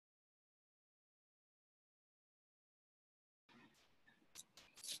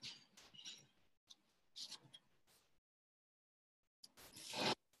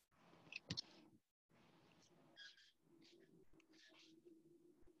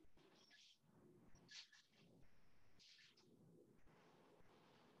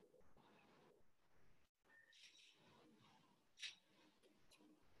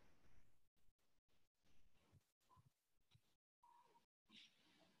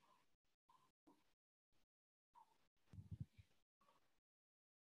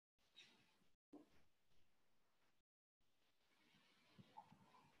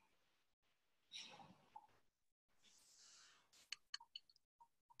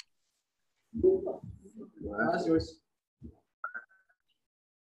That's yours.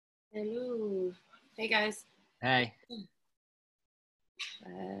 Hello. Hey guys. Hey.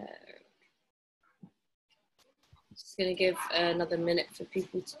 Just gonna give another minute for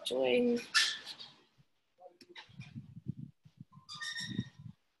people to join.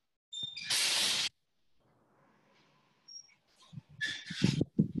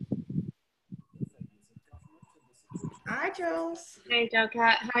 Hi, Jules. Hey,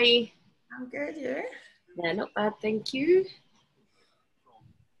 Cat. How are you? I'm good, you? Yeah, not bad, thank you.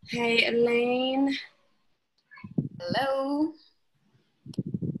 Hey, Elaine. Hello.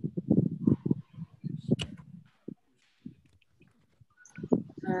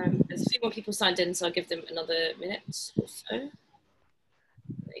 There's a few more people signed in, so I'll give them another minute or so.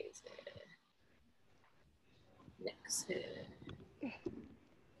 Next here.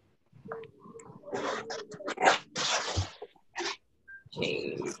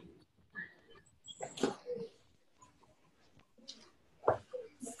 Okay.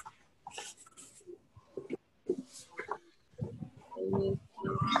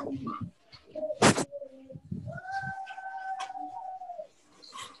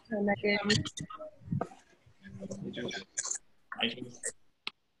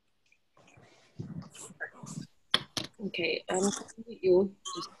 Okay,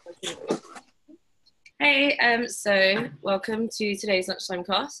 hey, so welcome to today's lunchtime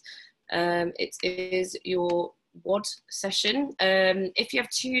class. It is your WOD session. If you have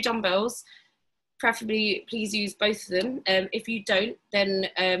 2 dumbbells, preferably please use both of them. If you don't, then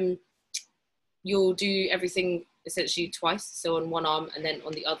you'll do everything essentially twice, so on one arm and then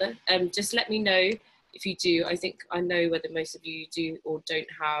on the other. Just let me know if you do. I think I know whether most of you do or don't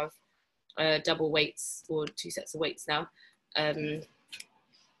have double weights or 2 sets of weights now.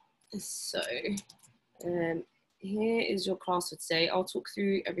 Here is your class for today. I'll talk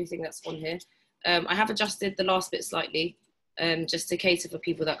through everything that's on here. I have adjusted the last bit slightly, just to cater for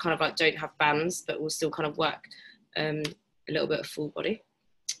people that kind of like don't have bands, but will still kind of work a little bit of full body.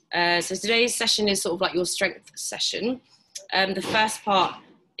 So today's session is sort of like your strength session. The first part,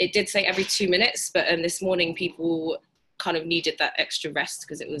 it did say every 2 minutes, but this morning people kind of needed that extra rest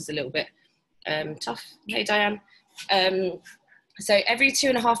because it was a little bit tough. Hey, Diane. So every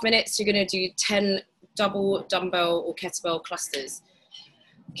 2.5 minutes, you're going to do 10 double dumbbell or kettlebell clusters.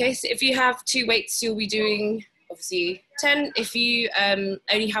 Okay, so if you have 2 weights, you'll be doing obviously 10. If you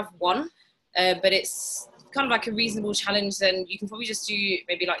only have 1, but it's kind of like a reasonable challenge, then you can probably just do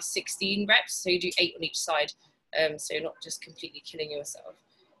maybe like 16 reps. So you do 8 on each side. So you're not just completely killing yourself.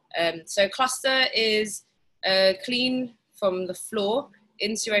 So cluster is clean from the floor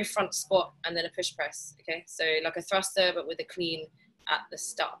into a front squat and then a push press. Okay, so like a thruster, but with a clean at the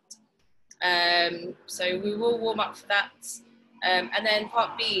start. So we will warm up for that. And then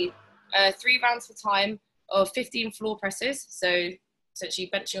part B, 3 rounds for time of 15 floor presses. So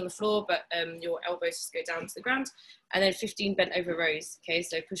essentially benching on the floor, but your elbows just go down to the ground. And then 15 bent over rows. Okay,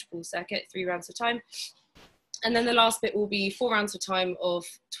 so push-pull circuit, 3 rounds of time. And then the last bit will be 4 rounds of time of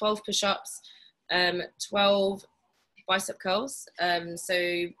 12 push-ups, 12 bicep curls.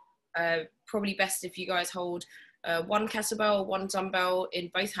 Probably best if you guys hold 1 kettlebell, 1 dumbbell in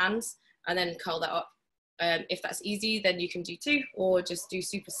both hands, and then curl that up. If that's easy, then you can do 2, or just do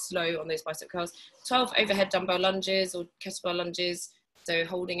super slow on those bicep curls. 12 overhead dumbbell lunges or kettlebell lunges, so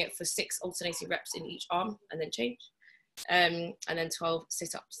holding it for 6 alternating reps in each arm, and then change. And then 12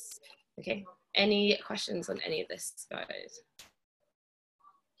 sit-ups. Okay, any questions on any of this, guys?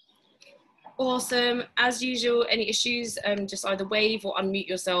 Awesome. As usual, any issues, just either wave or unmute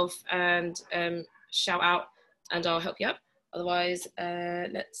yourself and shout out, and I'll help you up. Otherwise,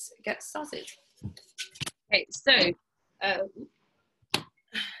 let's get started. Okay, so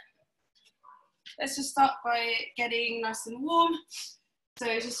let's just start by getting nice and warm.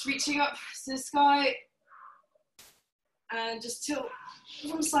 So just reaching up to the sky and just tilt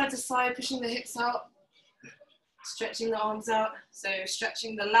from side to side, pushing the hips out, stretching the arms out. So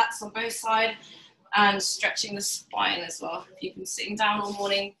stretching the lats on both sides and stretching the spine as well. If you've been sitting down all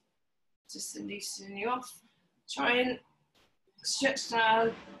morning, just to loosen you off. Try and stretch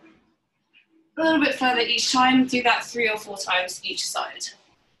down a little bit further each time. Do that 3 or 4 times each side.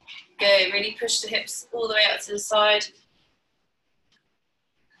 Good, really push the hips all the way out to the side.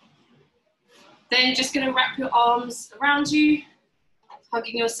 Then you're just gonna wrap your arms around you,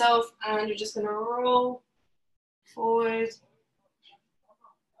 hugging yourself, and you're just gonna roll forward,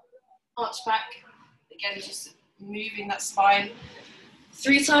 arch back. Again, just moving that spine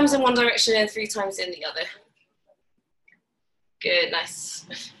 3 times in one direction and 3 times in the other. Good, nice.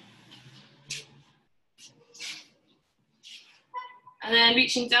 And then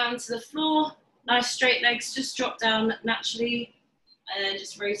reaching down to the floor, nice straight legs, just drop down naturally, and then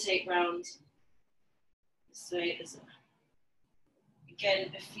just rotate round. So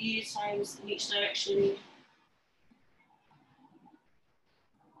again, a few times in each direction.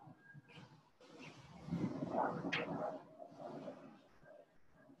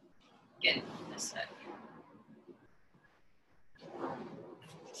 Again, this side.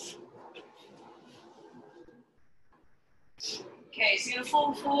 Okay, so you're gonna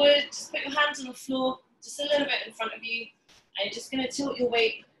fall forward, just put your hands on the floor, just a little bit in front of you, and you're just gonna tilt your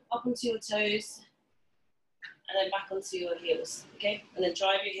weight up onto your toes, and then back onto your heels, okay? And then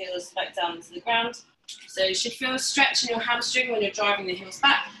drive your heels back down to the ground. So you should feel a stretch in your hamstring when you're driving the heels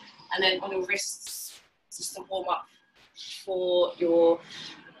back, and then on your wrists, just to warm up for your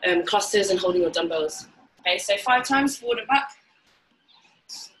clusters and holding your dumbbells. Okay, so 5 times forward and back.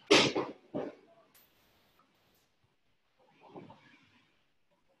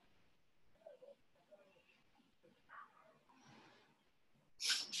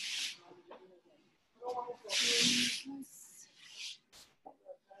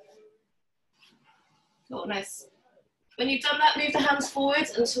 Cool, nice. When you've done that, move the hands forward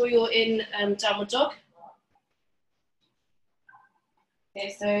until you're in downward dog.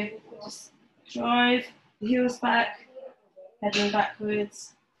 Okay, so just drive the heels back, heading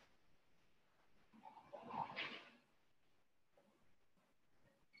backwards.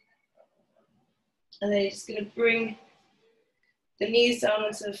 And then you're just going to bring the knees down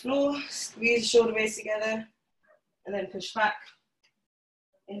onto the floor, squeeze the shoulder blades together, and then push back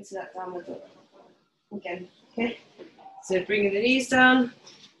into that downward dog. Again, okay? So bringing the knees down,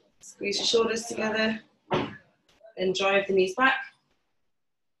 squeeze your shoulders together, and drive the knees back,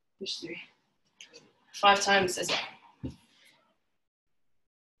 push through. 5 times as well.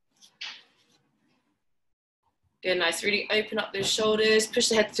 Good, nice. Really open up those shoulders, push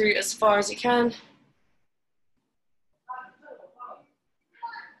the head through as far as you can.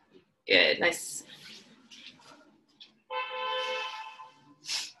 Good, nice.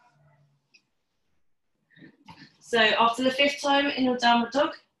 So after the 5th time in your downward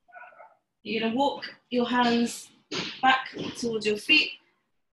dog, you're gonna walk your hands back towards your feet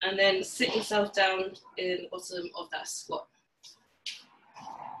and then sit yourself down in the bottom of that squat.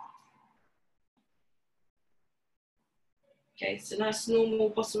 Okay, so nice normal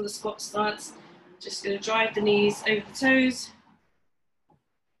bottom of the squat stance. Just gonna drive the knees over the toes.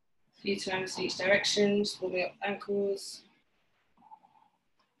 A few times in each direction, just warming up ankles.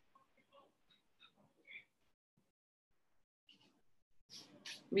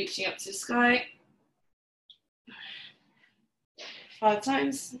 Reaching up to the sky. 5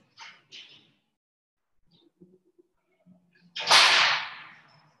 times.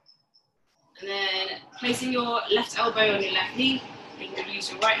 And then placing your left elbow on your left knee, you can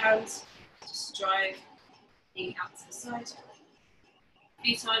use your right hand, just drive knee out to the side. A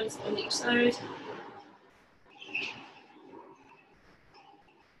few times on each side.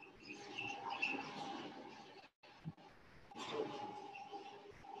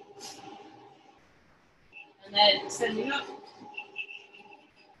 And then sending up.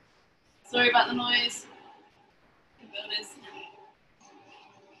 Sorry about the noise. And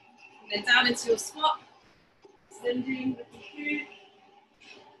then down into your squat. Extending, looking through.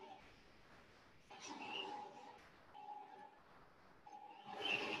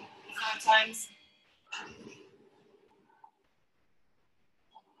 5 times.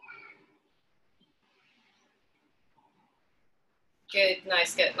 Good,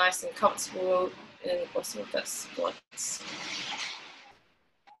 nice. Get nice and comfortable in the bottom of that squat.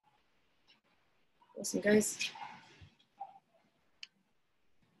 Awesome, guys.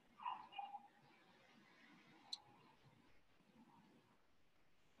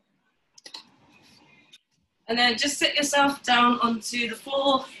 And then just sit yourself down onto the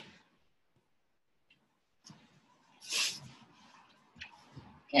floor.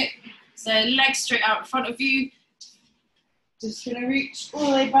 Okay, so legs straight out in front of you. Just gonna reach all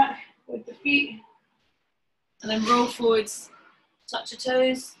the way back with the feet. And then roll forwards, touch your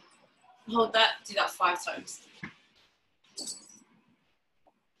toes. Hold that, do that 5 times.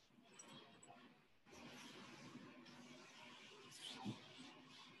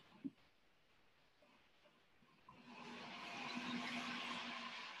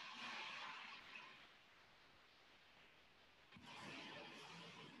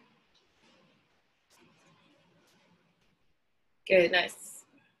 Good, nice.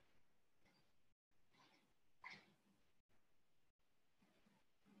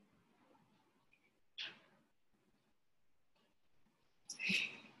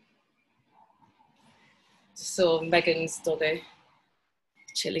 Just saw Megan's doggo.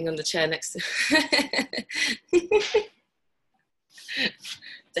 chilling on the chair next to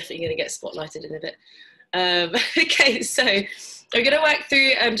definitely going to get spotlighted in a bit. Okay, so we're going to work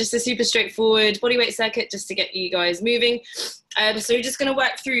through just a super straightforward bodyweight circuit just to get you guys moving. So we're just going to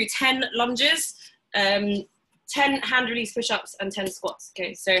work through 10 lunges, 10 hand release push-ups and 10 squats.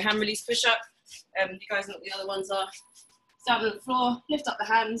 Okay, so hand release push-up, you guys know what the other ones are. Stand on the floor, lift up the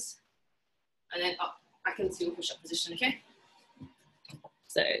hands, and then up back into your push-up position, okay?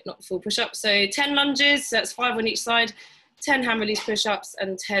 So not full push-up. So 10 lunges, so that's 5 on each side, 10 hand release push-ups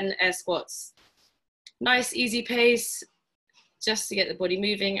and 10 air squats. Nice, easy pace, just to get the body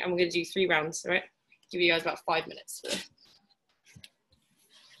moving, and we're gonna do 3 rounds, all right? Give you guys about 5 minutes.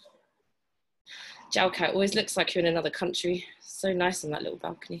 Jalcat always looks like you're in another country. So nice on that little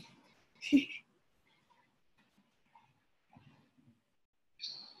balcony.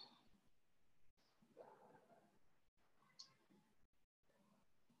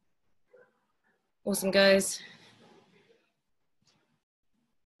 Awesome, guys.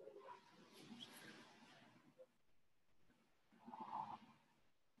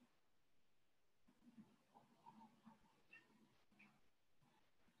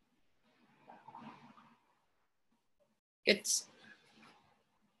 Good.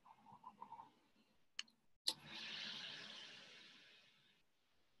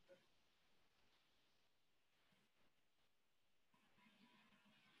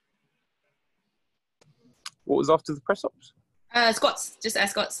 What was after the press-ups? Squats, just air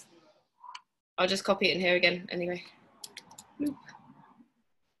squats. I'll just copy it in here again anyway.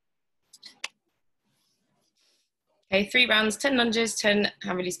 Okay, 3 rounds, 10 lunges, 10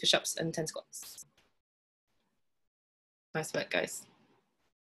 hand release push-ups and 10 squats. Nice work, guys.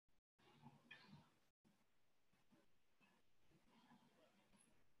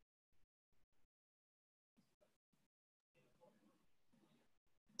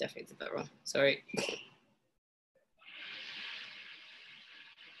 Definitely did that wrong, sorry.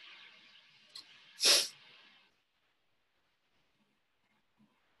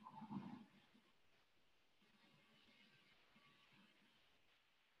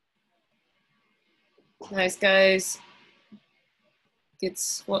 Nice, guys. Good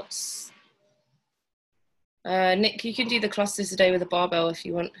squats. Nick, you can do the clusters today with a barbell if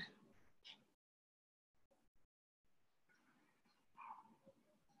you want.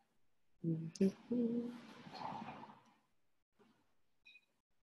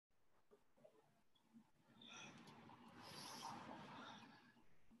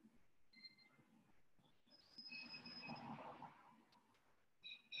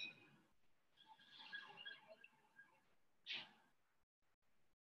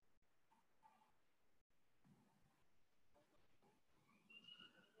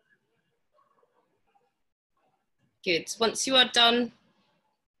 Good. Once you are done,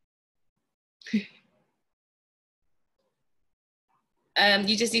 you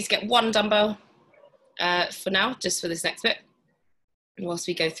just need to get 1 dumbbell for now, just for this next bit. And whilst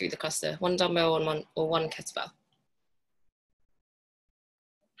we go through the cluster, 1 dumbbell or one kettlebell.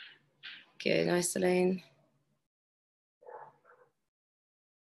 Good, nice, Elaine.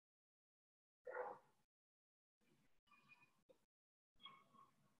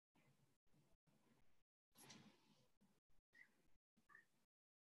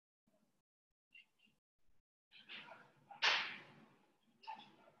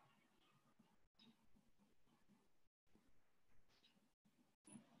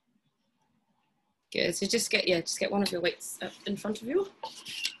 Good, so just get one of your weights up in front of you.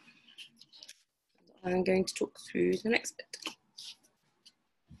 I'm going to talk through the next bit.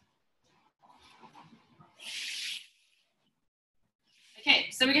 Okay,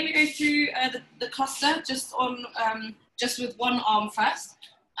 so we're going to go through the cluster just on just with 1 arm first,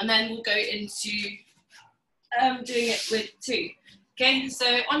 and then we'll go into doing it with 2. Okay, so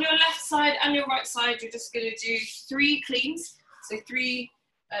on your left side and your right side, you're just going to do 3 cleans. So 3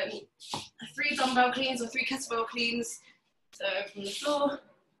 dumbbell cleans or 3 kettlebell cleans. So from the floor,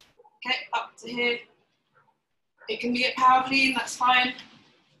 okay, up to here. It can be a power clean, that's fine.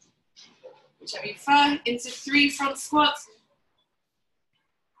 Whichever you prefer. Into 3 front squats.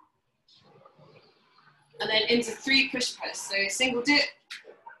 And then into 3 push press. So single dip,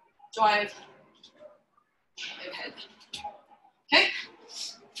 drive, overhead. Okay?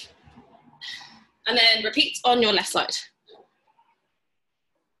 And then repeat on your left side.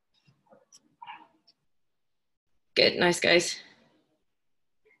 Good, nice, guys.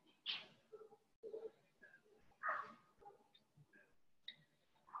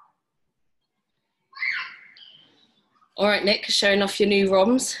 All right, Nick, showing off your new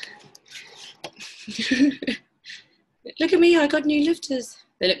ROMs. Look at me, I got new lifters.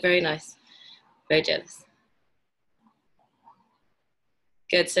 They look very nice. Very jealous.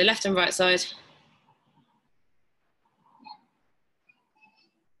 Good, so left and right side.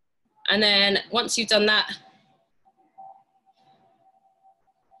 And then once you've done that,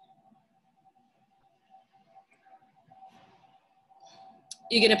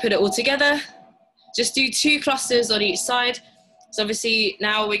 you're gonna put it all together. Just do 2 clusters on each side. So obviously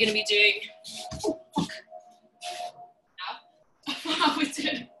now we're gonna be doing, how are we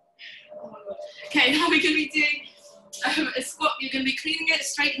doing? Okay, now we're gonna be doing a squat. You're gonna be cleaning it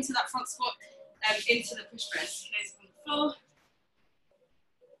straight into that front squat, into the push press. Guys on the floor.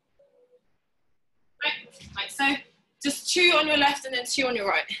 Right, like so. Just 2 on your left and then 2 on your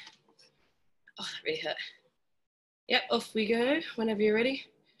right. Oh, that really hurt. Yep, off we go whenever you're ready.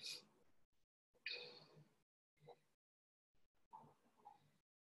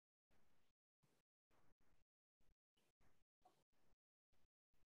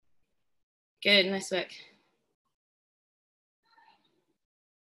 Good, nice work.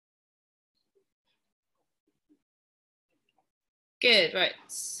 Good, right.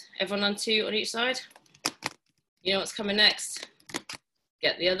 Everyone on 2 on each side. You know what's coming next?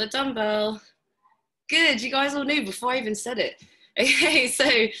 Get the other dumbbell. Good, you guys all knew before I even said it. Okay, so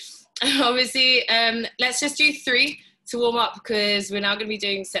obviously, let's just do 3 to warm up because we're now gonna be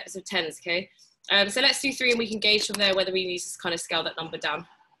doing sets of 10s, okay? So let's do 3 and we can gauge from there whether we need to kind of scale that number down.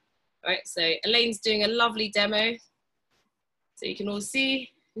 All right, so Elaine's doing a lovely demo. So you can all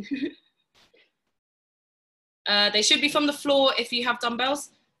see. They should be from the floor if you have dumbbells.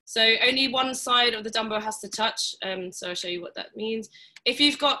 So only one side of the dumbbell has to touch. So I'll show you what that means. If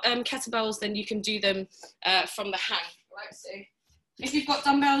you've got kettlebells, then you can do them from the hang, right? So if you've got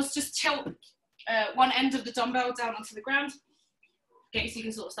dumbbells, just tilt one end of the dumbbell down onto the ground. Okay, so you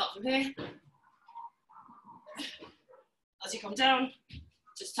can sort of start from here. As you come down,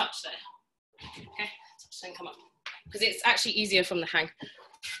 just touch there. Okay, touch and come up. Because it's actually easier from the hang.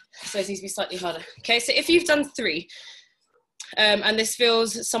 So it needs to be slightly harder. Okay, so if you've done 3, and this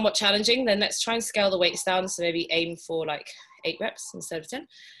feels somewhat challenging, then let's try and scale the weights down. So maybe aim for like 8 reps instead of 10.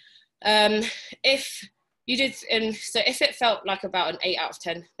 If you did, so if it felt like about an 8 out of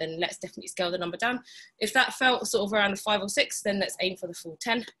 10, then let's definitely scale the number down. If that felt sort of around a 5 or 6, then let's aim for the full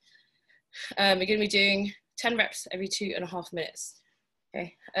 10. We're gonna be doing 10 reps every 2.5 minutes.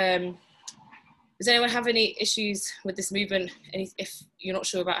 Okay. Does anyone have any issues with this movement? If you're not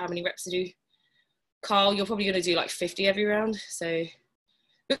sure about how many reps to do? Carl, you're probably gonna do like 50 every round, so.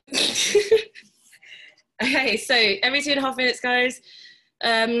 Okay, so every 2.5 minutes, guys.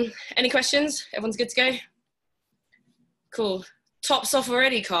 Any questions? Everyone's good to go? Cool. Tops off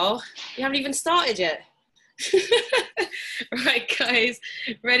already, Carl. You haven't even started yet. Right, guys,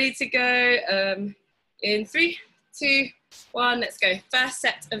 ready to go. In 3, 2, 1, let's go. First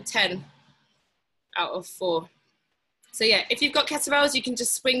set of 10 out of 4. So yeah, if you've got kettlebells, you can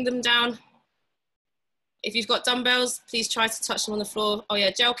just swing them down. If you've got dumbbells, please try to touch them on the floor. Oh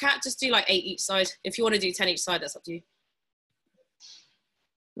yeah, gel cat, just do like 8 each side. If you want to do 10 each side, that's up to you.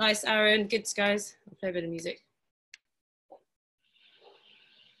 Nice, Aaron. Good, guys. I'll play a bit of music.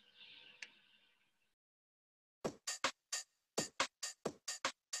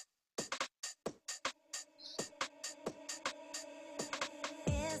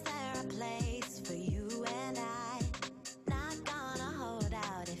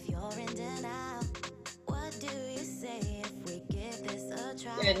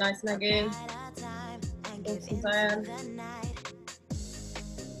 Good, nice, Megan. Awesome, Diane.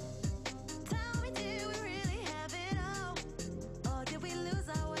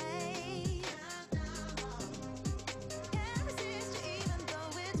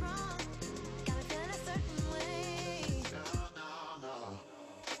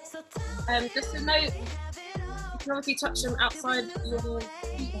 Just a note, you can obviously touch them outside your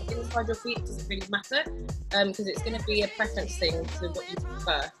feet, inside your feet, it doesn't really matter, because it's going to be a preference thing to what you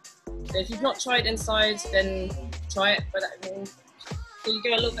prefer. So if you've not tried inside, then try it, but that means, so you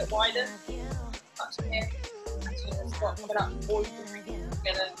go a little bit wider, touch it here, actually then squat, put up, or you can bring it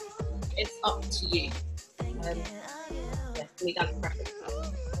together, it's up to you. Yeah, for me that's preference.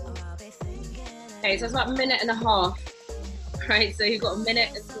 Okay, so it's about 1.5 minutes. Right, so you've got 1 minute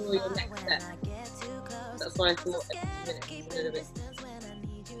until your next step. That's why I thought every 2 minutes is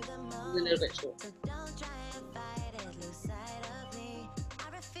a little bit short.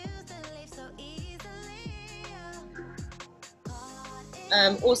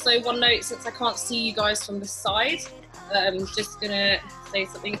 Also, one note, since I can't see you guys from the side, I'm just gonna say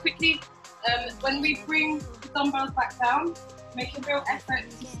something quickly. When we bring the dumbbells back down, make a real effort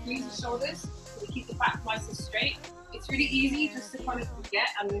to squeeze the shoulders so we keep the back nice and straight. If it's really easy just to kind of forget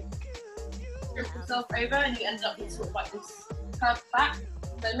and trip yourself over, and you end up with sort of like this curved back.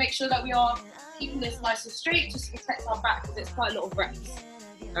 So make sure that we are keeping this nice and straight just to protect our back, because it's quite a lot of reps.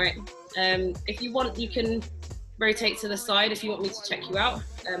 All right. If you want, you can rotate to the side if you want me to check you out.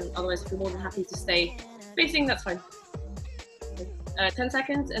 Otherwise, if you're more than happy to stay facing, that's fine. 10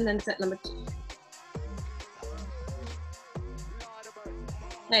 seconds, and then set number 2.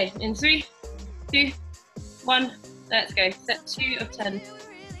 Okay, in 3, 2, 1, let's go. Set 2 of 10.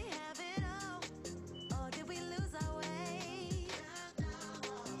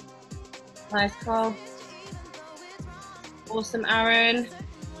 Nice, Carl. Awesome, Aaron.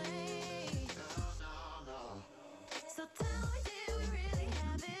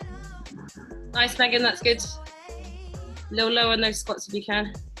 Nice, Megan, that's good. A little lower on those squats if you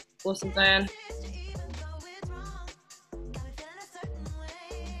can. Awesome, Diane.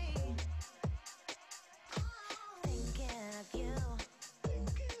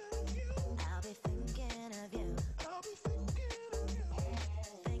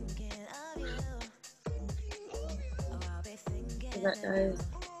 Good luck, guys.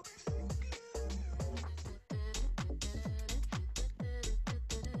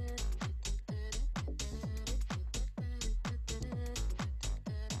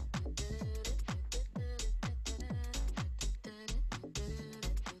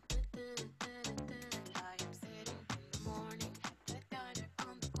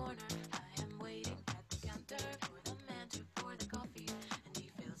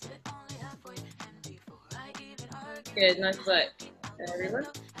 Good, nice work, everyone.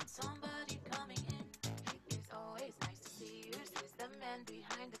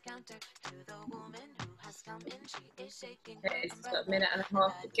 Okay, so it's about 1.5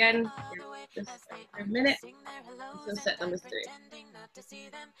 minutes again. Just a minute until set number 3.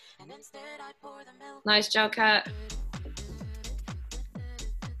 Nice job, Kat.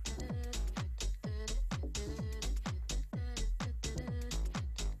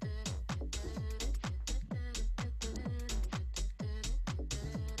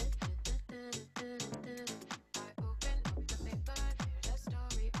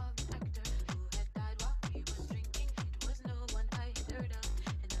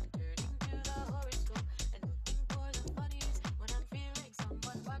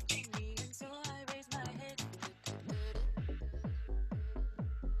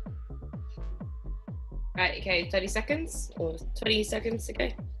 Right, okay, 30 seconds or 20 seconds to go.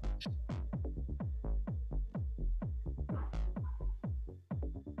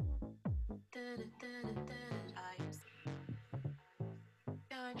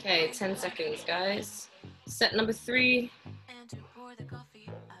 Okay, 10 seconds, guys. Set number 3.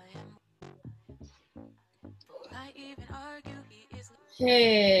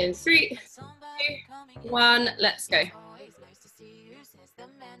 In 3, 2, 1, let's go.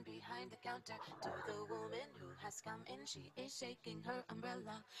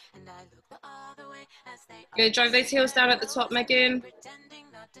 Go, drive those heels down at the top, Megan.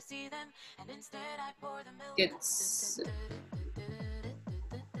 Good.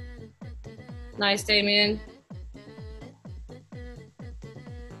 Nice, Damien.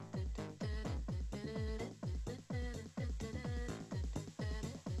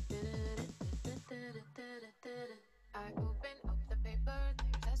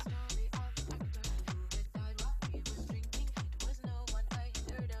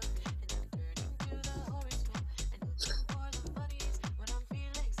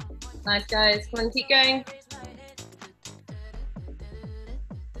 Nice, guys. Come on, keep going.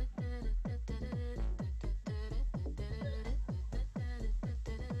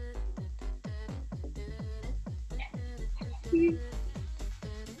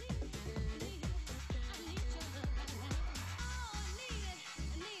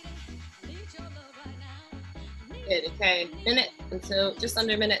 Good, okay. Minute until just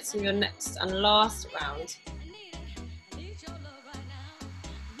under a minute to your next and last round.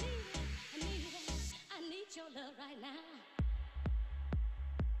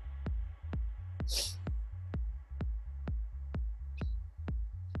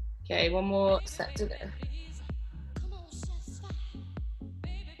 Okay, one more set to go.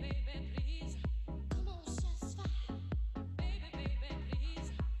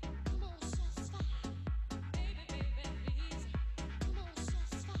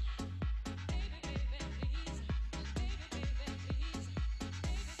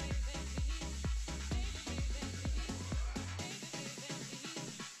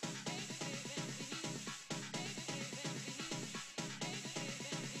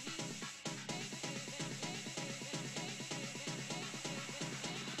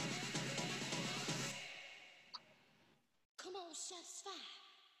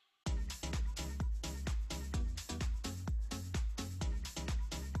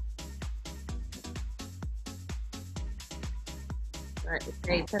 Right,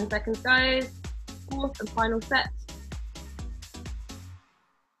 okay, 10 seconds, guys. Fourth and final set.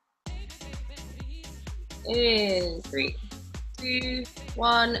 In 3, 2,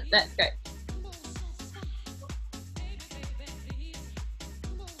 1, let's go.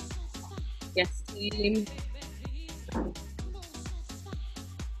 Yes, team.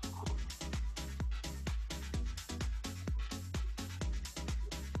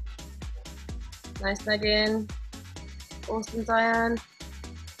 Nice, Megan. Awesome, Diane.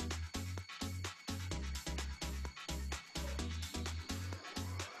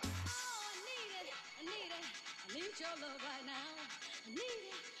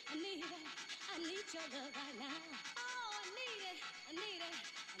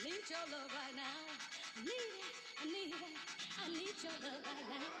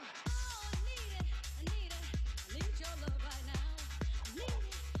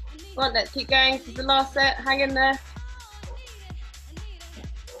 Come on, let's keep going. This is the last set. Hang in there.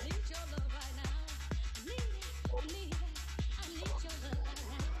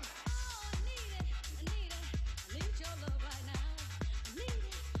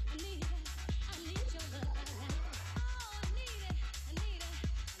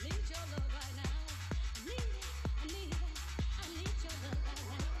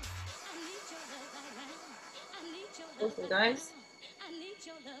 Awesome, guys.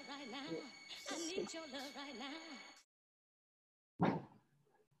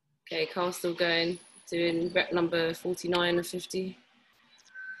 Okay, Carl's still going, doing rep number 49 of 50.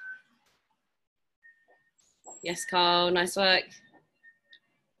 Yes, Carl, nice work.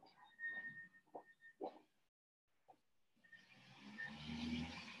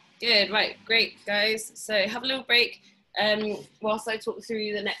 Good, right, great, guys. So have a little break whilst I talk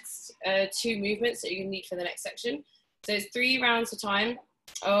through the next 2 movements that you need for the next section. So it's 3 rounds of time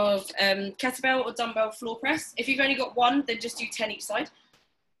of kettlebell or dumbbell floor press. If you've only got 1, then just do 10 each side.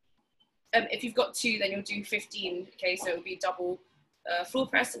 If you've got 2, then you'll do 15, okay? So it'll be double floor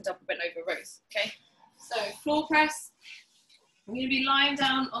press and double bent over rows, okay? So floor press, I'm gonna be lying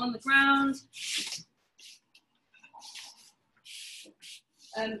down on the ground.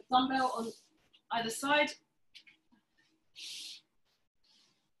 Dumbbell on either side.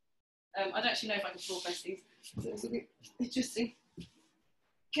 I don't actually know if I can floor press these, so it's a bit interesting.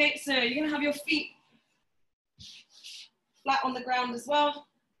 Okay, so you're gonna have your feet flat on the ground as well,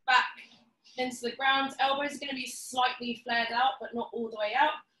 back into the ground. Elbows are going to be slightly flared out, but not all the way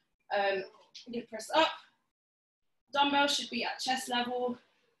out. You're going to press up. Dumbbell should be at chest level,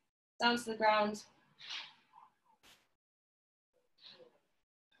 down to the ground.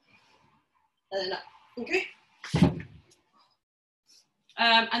 And then up, okay?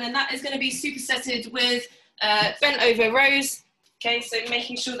 And then that is going to be supersetted with bent over rows. Okay, so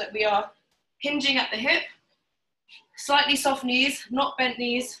making sure that we are hinging at the hip. Slightly soft knees, not bent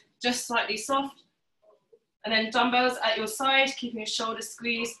knees, just slightly soft. And then dumbbells at your side, keeping your shoulders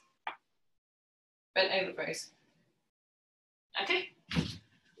squeezed. Bent over rows. Okay.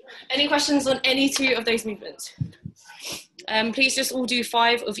 Any questions on any 2 of those movements? Please just all do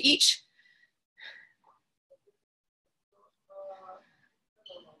 5 of each.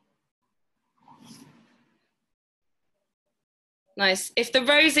 Nice. If the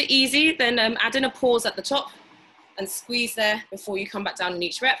rows are easy, then add in a pause at the top and squeeze there before you come back down in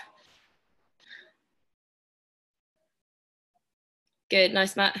each rep. Good,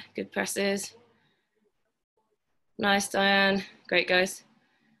 nice, Matt. Good presses. Nice, Diane. Great, guys.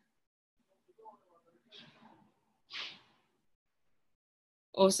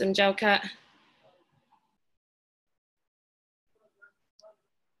 Awesome, gel cat.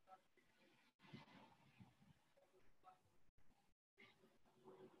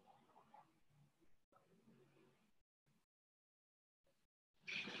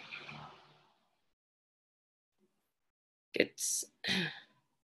 Good.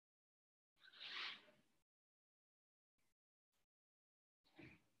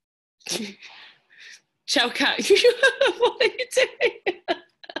 Gel cat, what are you doing?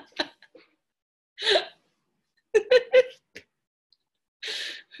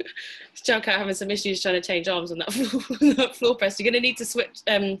 Gel cat having some issues trying to change arms on that floor press. You're going to need to switch,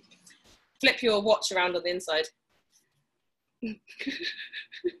 flip your watch around on the inside.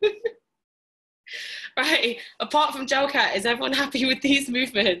 Right, apart from gel cat, is everyone happy with these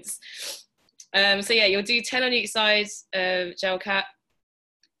movements? So yeah, you'll do 10 on each side of gel cat.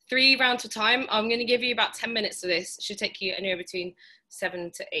 3 rounds of time. I'm going to give you about 10 minutes for this. It should take you anywhere between 7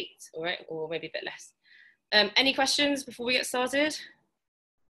 to 8, all right, or maybe a bit less. Any questions before we get started?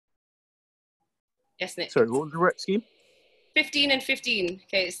 Yes, Nick. Sorry, what was the rep scheme? 15 and 15.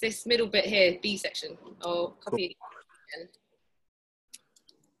 Okay, it's this middle bit here, B section. I'll copy it again.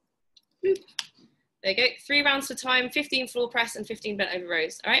 Boop. There you go. 3 rounds for time, 15 floor press and 15 bent over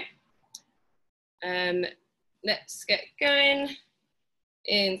rows. All right. Let's get going.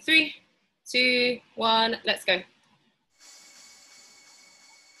 In 3, 2, 1, let's go.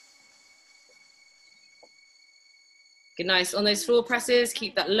 Good, nice. On those floor presses,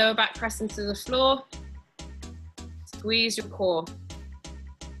 keep that lower back press into the floor. Squeeze your core.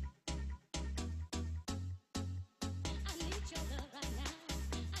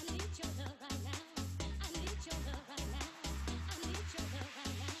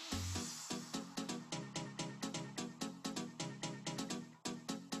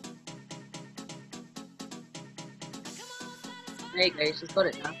 There you go, she's got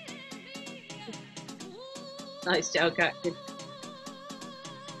it now. Nice gel cat, good.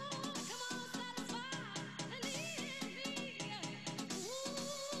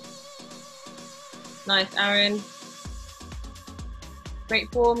 Nice, Aaron. Great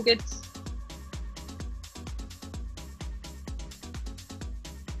form, good.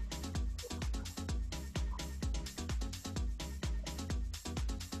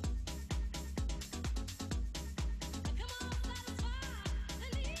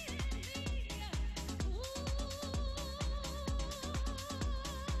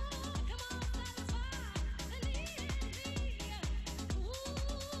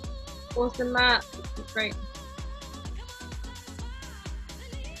 Awesome, Matt. Great.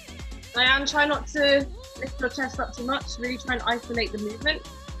 Diane, try not to lift your chest up too much. Really try and isolate the movement.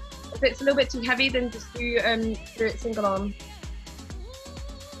 If it's a little bit too heavy, then just do it single arm.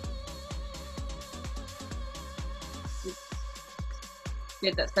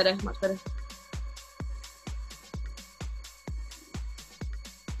 Good, that's better, much better.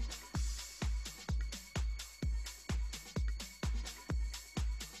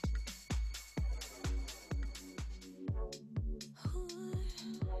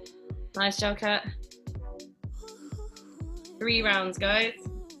 Nice, gel cat. 3 rounds, guys.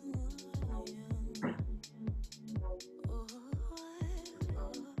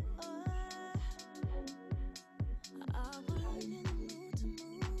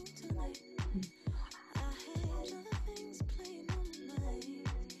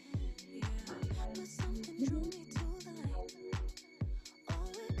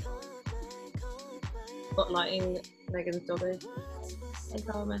 Spotlighting Megan's doggo. Hey,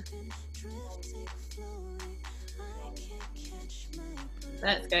 Karma.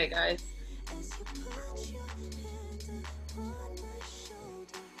 Let's go, guys.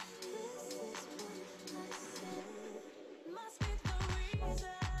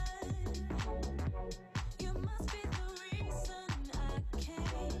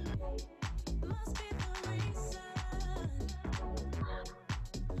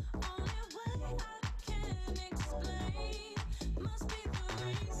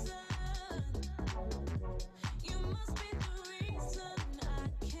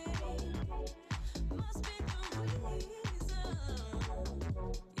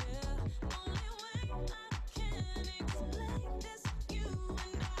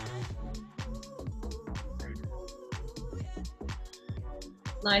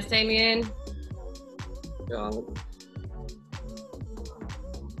 Nice, Damien. Strong.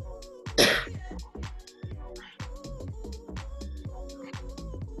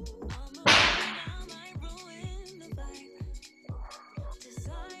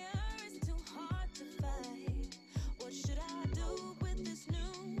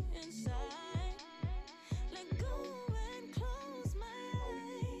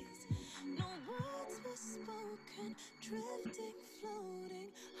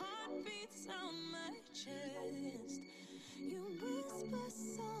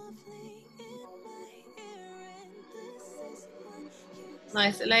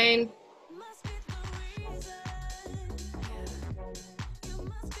 Nice, Elaine.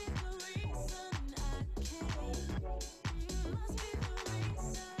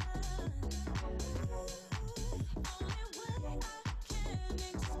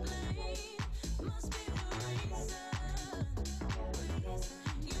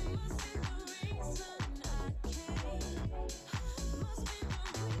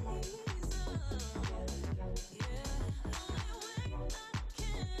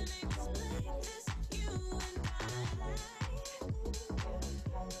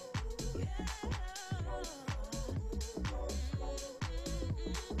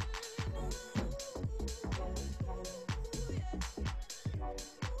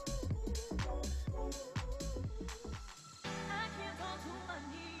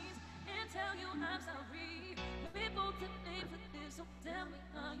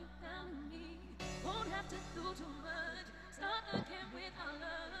 Won't have to do too much. Start again with our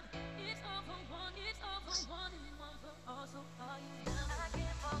love. It's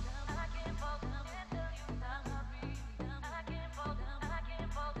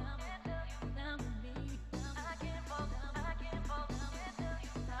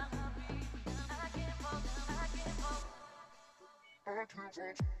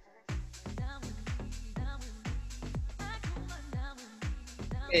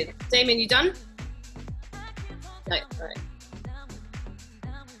Good. Damien, you done? No, right.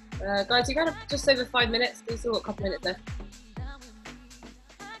 Guys, you got just over 5 minutes. We've still got a couple minutes left.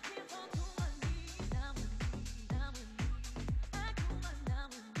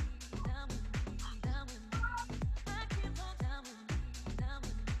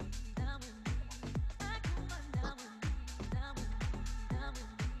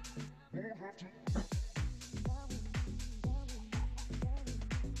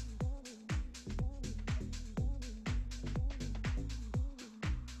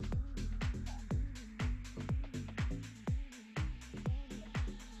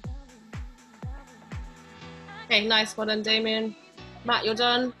 Okay, nice. Well done, Damien. Matt, you're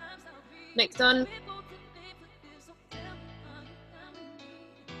done. Nick's done.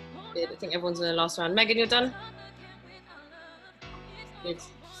 Good. I think everyone's in the last round. Megan, you're done. Good.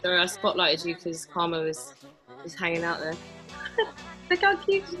 Sorry, I spotlighted you because Karma was hanging out there. Look how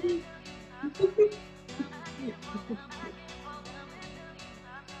cute she is.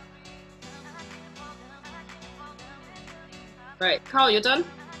 Right, Carl, you're done?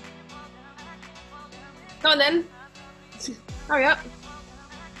 Come on then. Hurry up.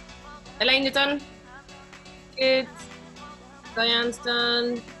 Elaine, you're done? Good. Diane's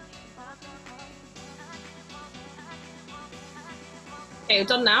done. Okay, you're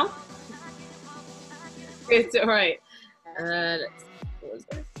done now? Good, all right.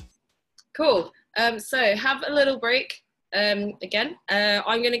 Cool. So have a little break again.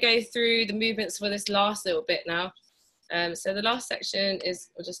 I'm going to go through the movements for this last little bit now. So the last section is,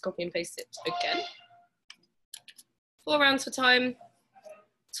 I'll just copy and paste it again. 4 rounds for time,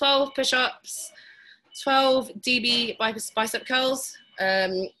 12 push-ups, 12 DB bicep curls,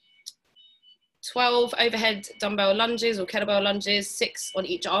 12 overhead dumbbell lunges or kettlebell lunges, 6 on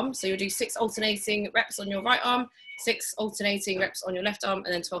each arm. So you'll do 6 alternating reps on your right arm, 6 alternating reps on your left arm,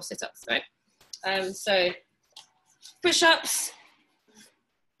 and then 12 sit-ups, right? So push-ups.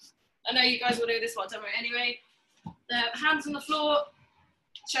 I know you guys will do this one, don't worry anyway. Hands on the floor,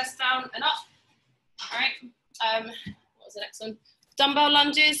 chest down and up, all right? What was the next one? Dumbbell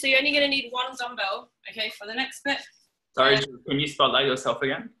lunges. So you're only going to need 1 dumbbell, okay, for the next bit. Sorry, can you spotlight yourself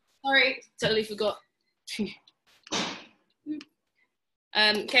again? Sorry, totally forgot.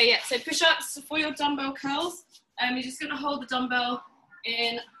 Okay, yeah, so push-ups for your dumbbell curls. You're just going to hold the dumbbell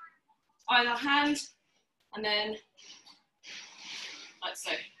in either hand and then like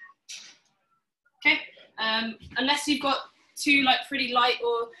so. Okay, unless you've got 2 like pretty light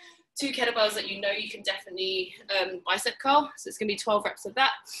or 2 kettlebells that you know you can definitely bicep curl. So it's gonna be 12 reps of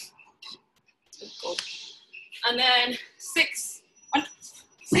that. And then 6 on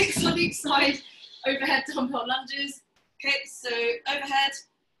each side, overhead dumbbell lunges. Okay, so overhead,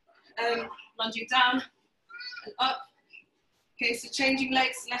 lunging down and up. Okay, so changing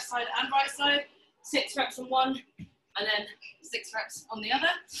legs, left side and right side. 6 reps on one, and then 6 reps on the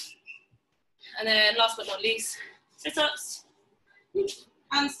other. And then last but not least, sit-ups.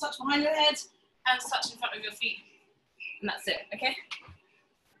 Hands touch behind your head, hands touch in front of your feet. And that's it, okay?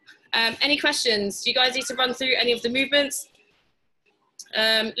 Any questions? Do you guys need to run through any of the movements?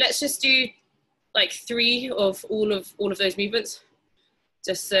 Let's just do like 3 of all of those movements,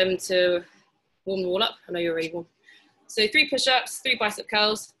 just to warm the wall up. I know you're already warm. So 3 push-ups, 3 bicep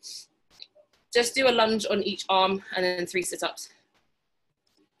curls. Just do a lunge on each arm and then 3 sit-ups.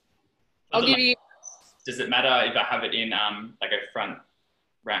 I'll give you. Does it matter if I have it in like a front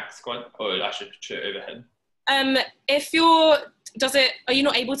rack squat, or I should do it overhead? If are you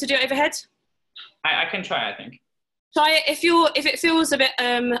not able to do it overhead? I can try, I think. Try it. If it feels a bit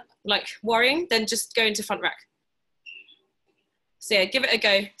like worrying, then just go into front rack. So yeah, give it a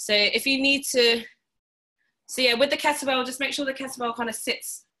go. So if you need to, so yeah, with the kettlebell, just make sure the kettlebell kind of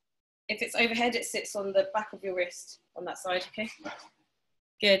sits. If it's overhead, it sits on the back of your wrist on that side, okay?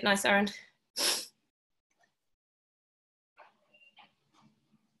 Good, nice, Aaron.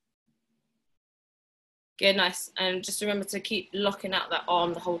 Good, nice. And just remember to keep locking out that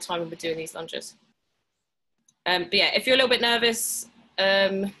arm the whole time when we're doing these lunges. But yeah, if you're a little bit nervous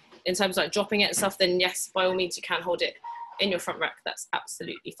in terms of like dropping it and stuff, then yes, by all means, you can hold it in your front rack. That's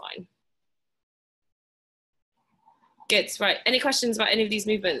absolutely fine. Good, right. Any questions about any of these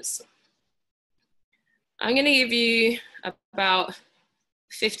movements? I'm gonna give you about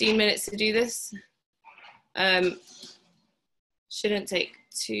 15 minutes to do this. Shouldn't take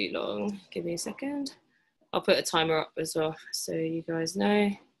too long. Give me a second. I'll put a timer up as well so you guys know.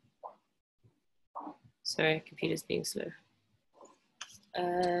 Sorry, computer's being slow.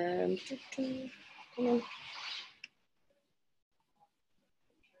 Come on.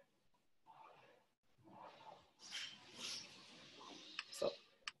 So,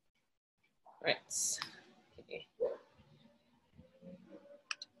 right. Okay.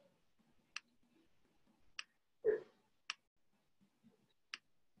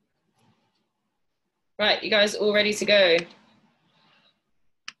 Right, you guys all ready to go?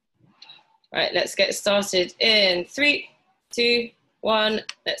 Right, let's get started in 3, 2, 1,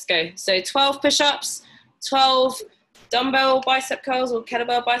 let's go. So 12 push-ups, 12 dumbbell bicep curls or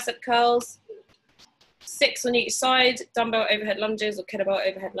kettlebell bicep curls, 6 on each side, dumbbell overhead lunges or kettlebell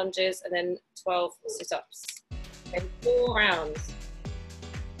overhead lunges, and then 12 sit-ups. Okay, 4 rounds.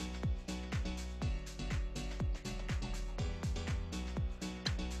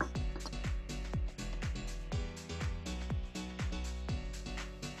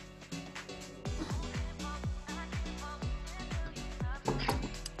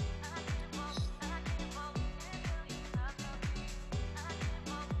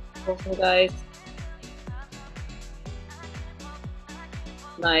 Awesome, guys.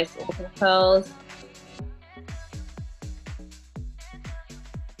 Nice, awesome curls.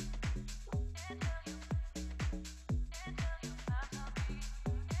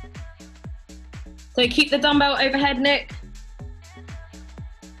 So keep the dumbbell overhead, Nick.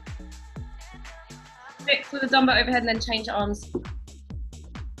 Fix with the dumbbell overhead and then change arms.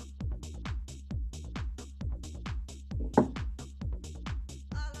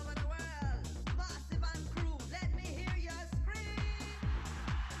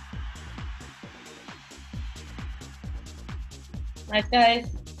 Nice, guys.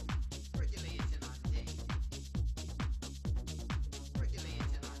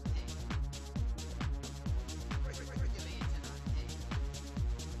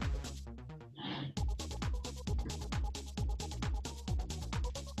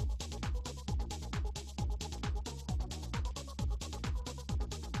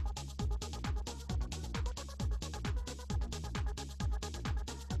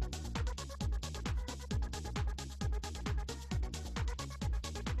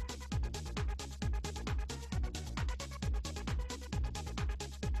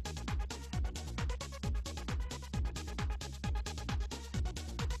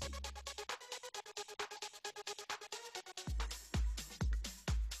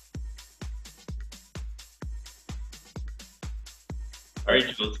 Sorry,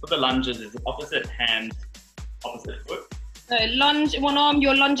 Jules, for the lunges, is opposite hand, opposite foot? So lunge in one arm,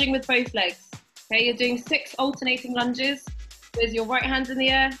 you're lunging with both legs. Okay, you're doing 6 alternating lunges with your right hand in the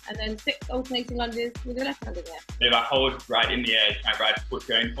air, and then 6 alternating lunges with your left hand in the air. So if I hold right in the air, is my right foot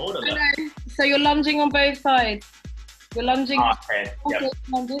going forward or left? No. So you're lunging on both sides. You're lunging Okay, yep.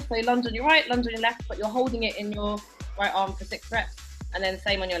 lunges. So you lunge on your right, lunge on your left, but you're holding it in your right arm for 6 reps, and then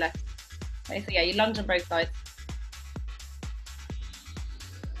same on your left. Okay, so yeah, you lunge on both sides.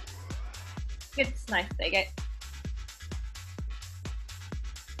 Good, nice, there you go.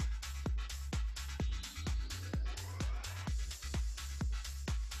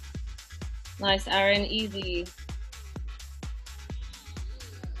 Nice, Aaron, easy.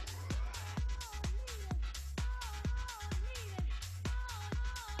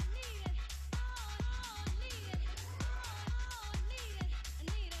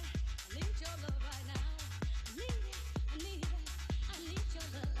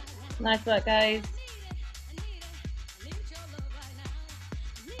 Nice work, guys.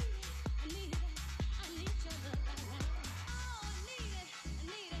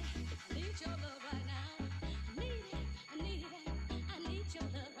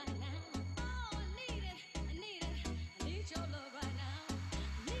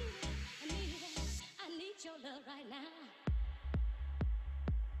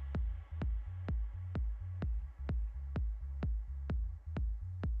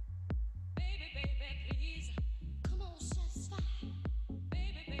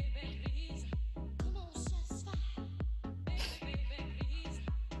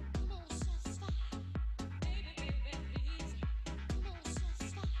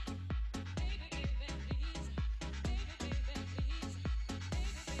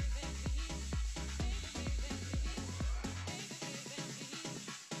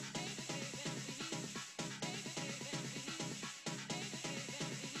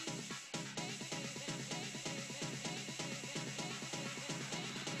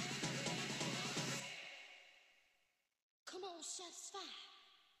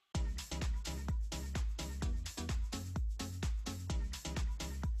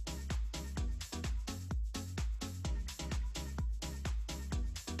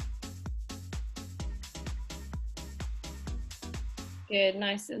 Good,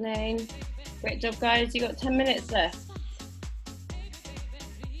 nice name. Great job, guys. You got 10 minutes left.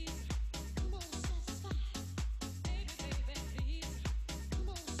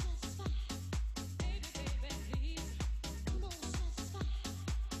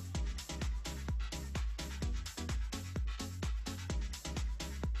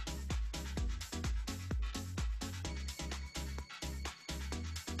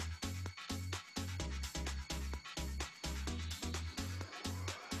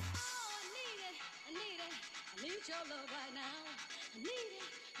 Your love right now. I need it,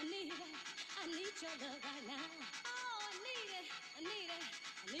 I need it, I need your love right now. Oh, I need it, I need it,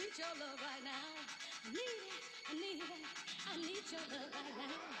 I need your love right now. I need it, I need it, I need your love right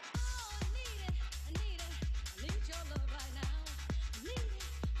now. Oh, I need it, I need it, I need your love right now. I need it,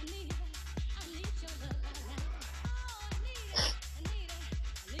 I need it, I need your love right now. Oh, I need it, I need it,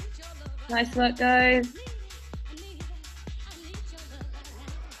 I need your love right now. Nice work, guys.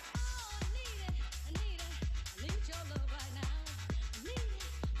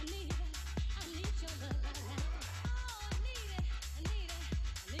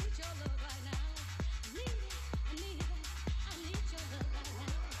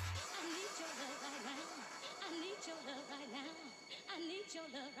 Your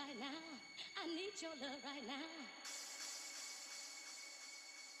love right now. I need your love right now.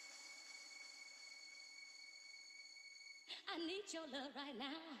 I need your love right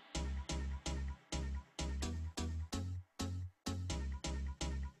now.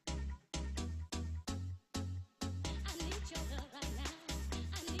 I need your love right now.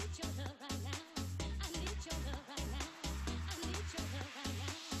 I need your love right now. I need your love right now. I need your love right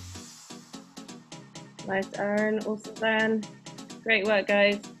now. Nice, Aaron. Awesome, Dan. Great work,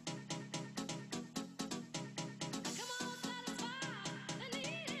 guys.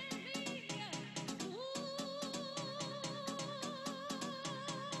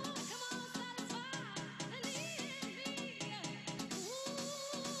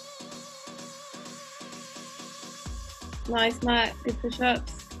 Nice, Matt. Good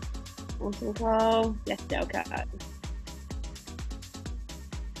push-ups. Awesome, Carl. Yes, Del Cat.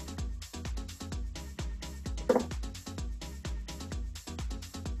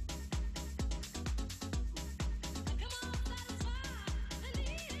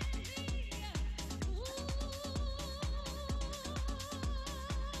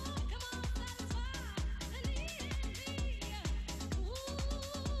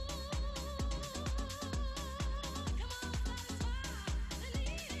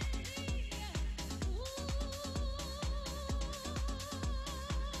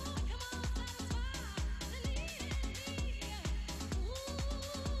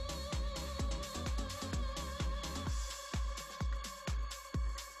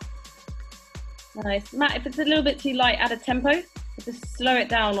 Nice. Matt, if it's a little bit too light, add a tempo. Just slow it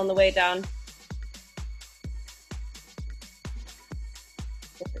down on the way down.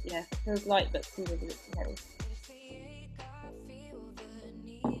 Yeah, it feels light, but seems a bit too heavy.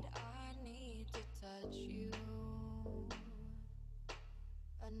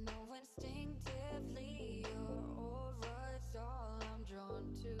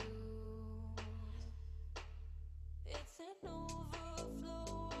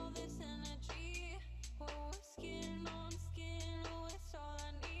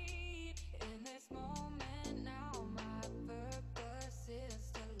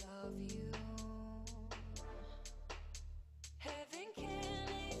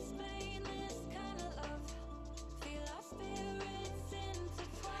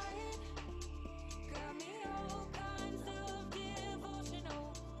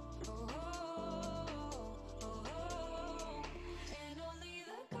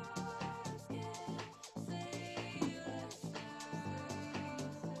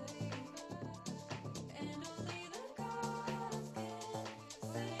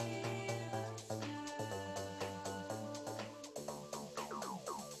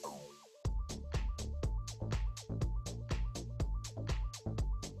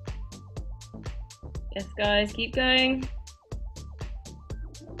 Yes, guys, keep going.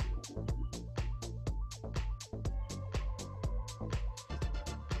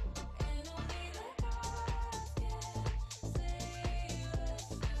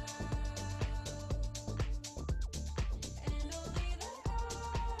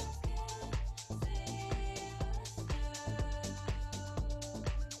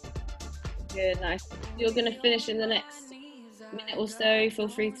 Good, nice. You're going to finish in the next minute or so. Feel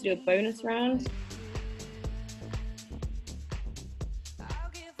free to do a bonus round.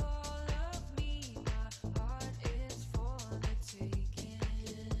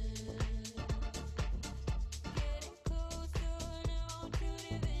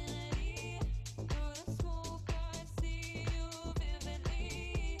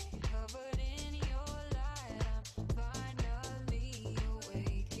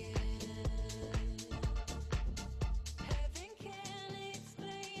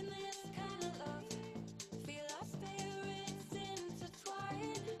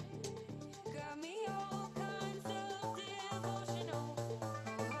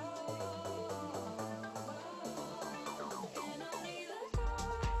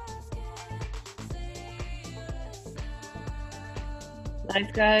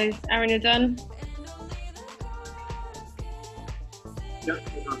 Nice, guys. Aaron, you're done? Yep.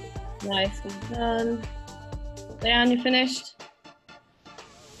 Nice, well done. Diane, you finished?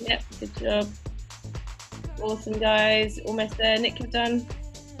 Yep, good job. Awesome, guys. Almost there. Nick, you've done?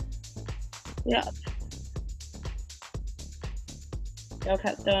 Yep.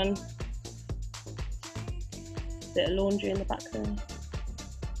 Hellcat's done. Bit of laundry in the back there.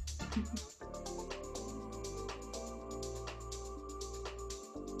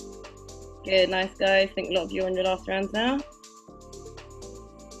 Good, nice, guys. I think a lot of you are on your last rounds now.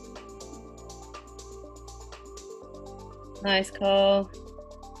 Nice, Carl.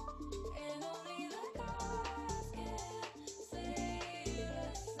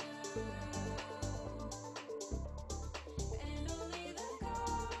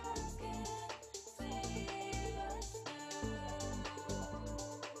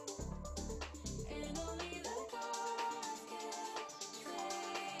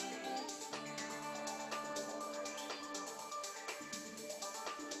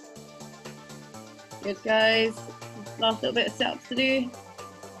 Good, guys. Last little bit of setups to do.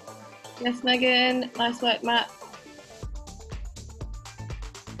 Yes, Megan. Nice work, Matt.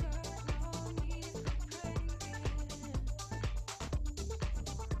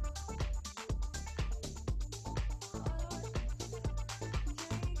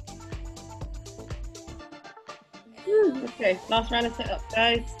 Okay, last round of setup,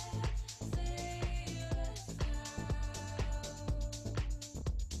 guys.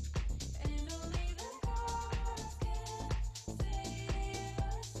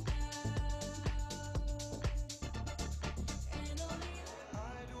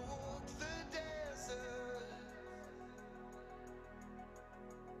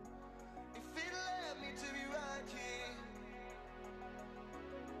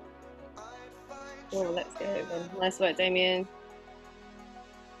 Oh, let's go then. Nice work, Damien.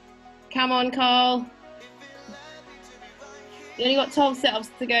 Come on, Carl. You only got 12 setups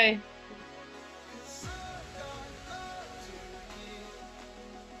to go.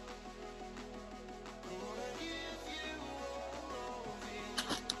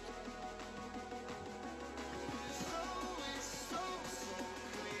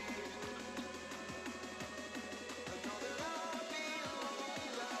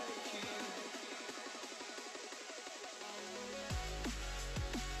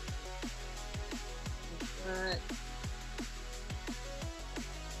 Right.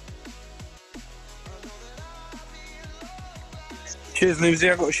 Cheers, Lucy.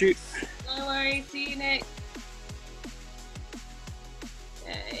 I've got to shoot. No worries. See you, Nick.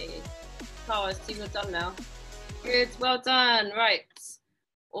 Okay. Carl, I see you're done now. Good. Well done. Right.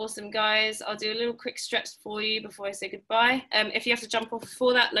 Awesome, guys. I'll do a little quick stretch for you before I say goodbye. If you have to jump off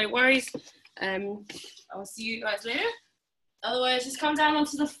before that, no worries. I'll see you guys later. Otherwise, just come down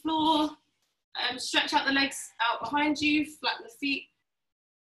onto the floor. Stretch out the legs out behind you, flatten the feet.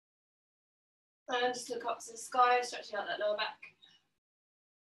 And just look up to the sky, stretching out that lower back.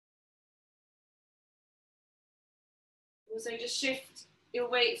 Also, just shift your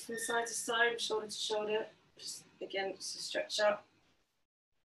weight from side to side, shoulder to shoulder. Just again, just to stretch out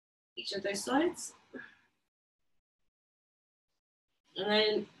each of those sides. And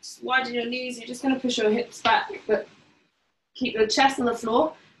then just widen your knees. You're just going to push your hips back, but keep your chest on the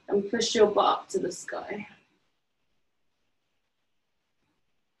floor and push your butt up to the sky.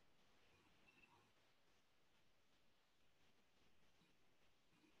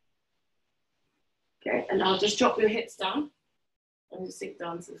 Okay, and now just drop your hips down and just sink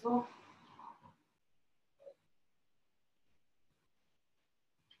down to the floor.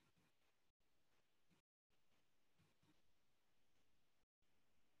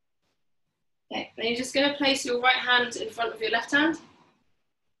 Okay, then you're just going to place your right hand in front of your left hand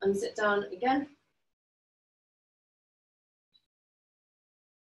and sit down again.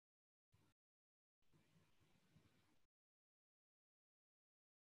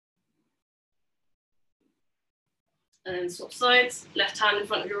 And then swap sides, left hand in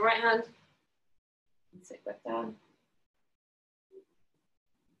front of your right hand. And sit back down.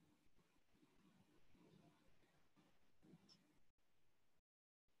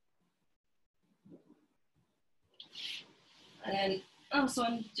 And then also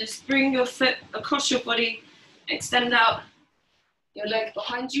just bring your foot across your body, extend out your leg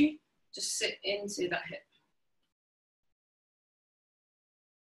behind you, just sit into that hip.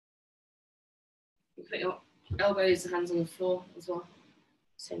 You put your elbows and hands on the floor as well,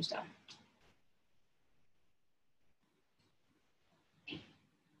 hinge down.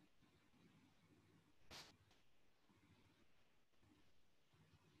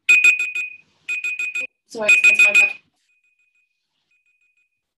 Sorry, it's my back.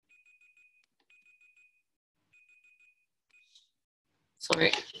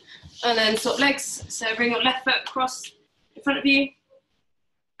 Sorry. And then swap legs. So bring your left foot across in front of you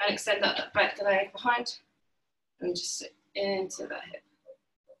and extend that back leg behind and just sit into that hip.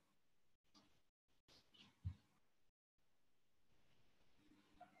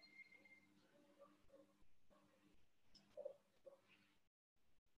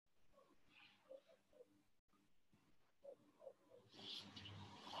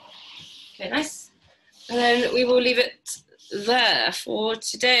 Okay, nice. And then we will leave it there for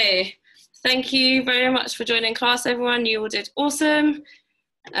today. Thank you very much for joining class, everyone. You all did awesome.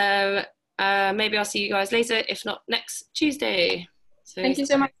 Maybe I'll see you guys later, if not next Tuesday. So Thank you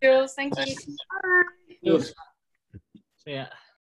so much, Jules. Thank you. Bye. Yes. Yeah.